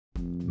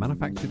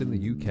Manufactured in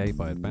the UK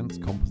by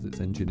Advanced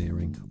Composites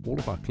Engineering, all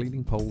of our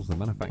cleaning poles are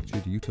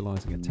manufactured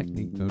utilising a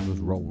technique known as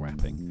roll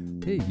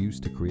wrapping, here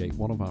used to create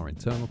one of our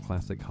internal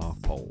classic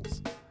half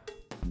poles.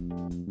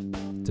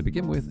 To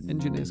begin with,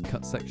 engineers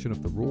cut section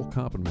of the raw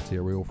carbon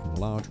material from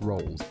large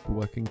rolls,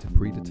 working to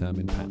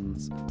predetermined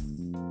patterns.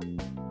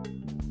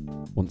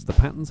 Once the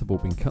patterns have all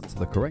been cut to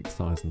the correct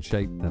size and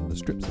shape, then the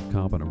strips of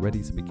carbon are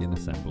ready to begin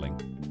assembling.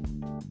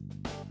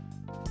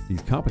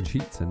 These carbon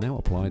sheets are now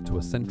applied to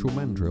a central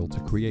mandrel to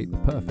create the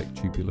perfect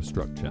tubular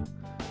structure.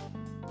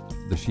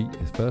 The sheet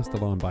is first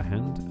aligned by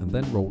hand and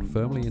then rolled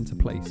firmly into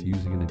place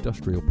using an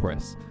industrial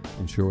press,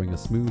 ensuring a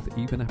smooth,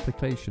 even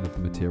application of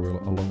the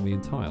material along the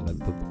entire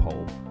length of the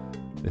pole.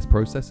 This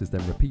process is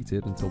then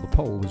repeated until the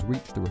pole has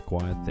reached the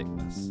required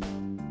thickness.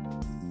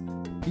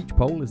 Each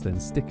pole is then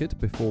stickered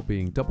before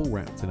being double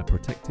wrapped in a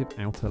protective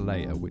outer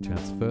layer which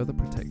adds further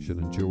protection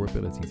and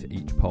durability to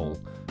each pole,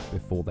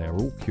 before they are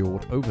all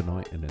cured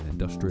overnight in an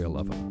industrial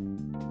oven.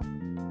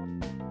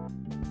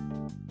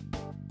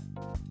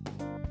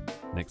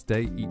 Next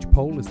day, each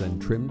pole is then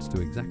trimmed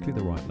to exactly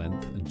the right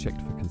length and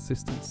checked for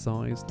consistent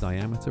size,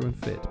 diameter and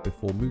fit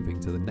before moving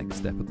to the next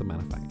step of the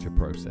manufacture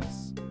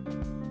process.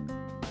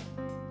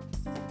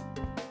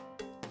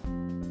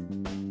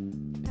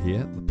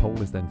 Here, the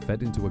pole is then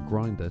fed into a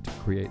grinder to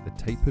create the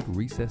tapered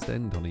recessed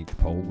end on each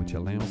pole, which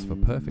allows for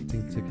perfect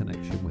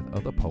interconnection with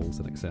other poles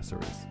and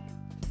accessories.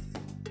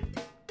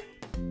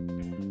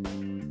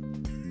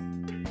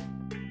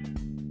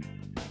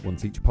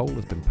 Once each pole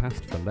has been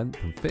passed for length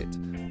and fit,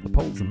 the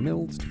poles are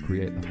milled to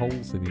create the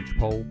holes in each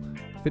pole,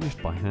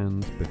 finished by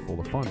hand before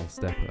the final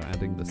step of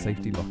adding the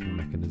safety locking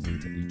mechanism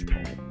to each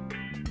pole.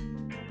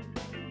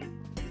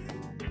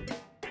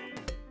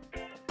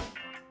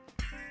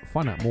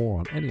 Find out more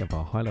on any of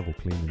our high-level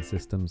cleaning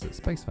systems at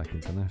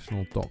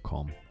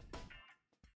SpaceVacinternational.com.